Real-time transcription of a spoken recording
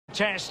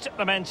test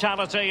the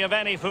mentality of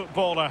any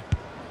footballer.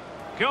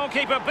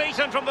 Goalkeeper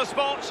beaten from the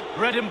spot.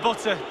 Bread and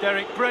butter,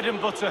 Derek, bread and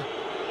butter.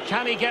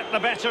 Can he get the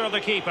better of the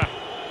keeper?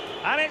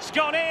 And it's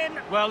gone in.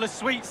 Well, the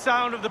sweet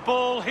sound of the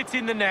ball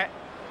hitting the net.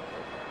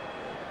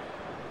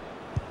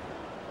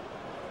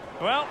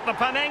 Well, the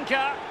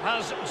Panenka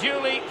has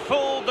duly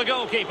fooled the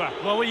goalkeeper.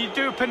 Well, when you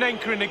do a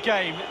Panenka in a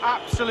game,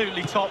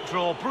 absolutely top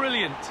draw,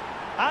 brilliant.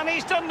 And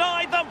he's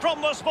denied them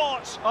from the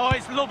spot. Oh,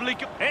 it's lovely.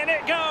 In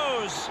it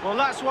goes. Well,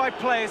 that's why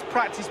players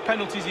practice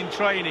penalties in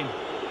training.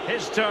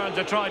 His turn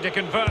to try to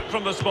convert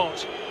from the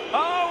spot.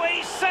 Oh,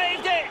 he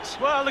saved it!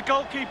 Well, the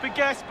goalkeeper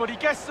guessed, but he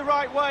guessed the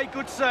right way.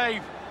 Good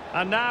save.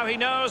 And now he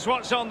knows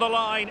what's on the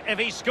line. If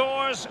he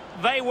scores,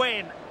 they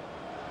win.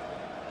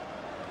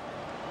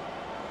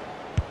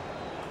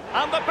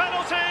 And the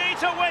penalty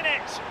to win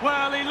it.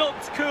 Well, he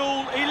looked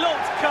cool, he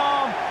looked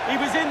calm, he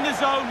was in the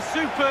zone,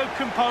 superb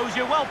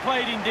composure, well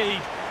played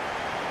indeed.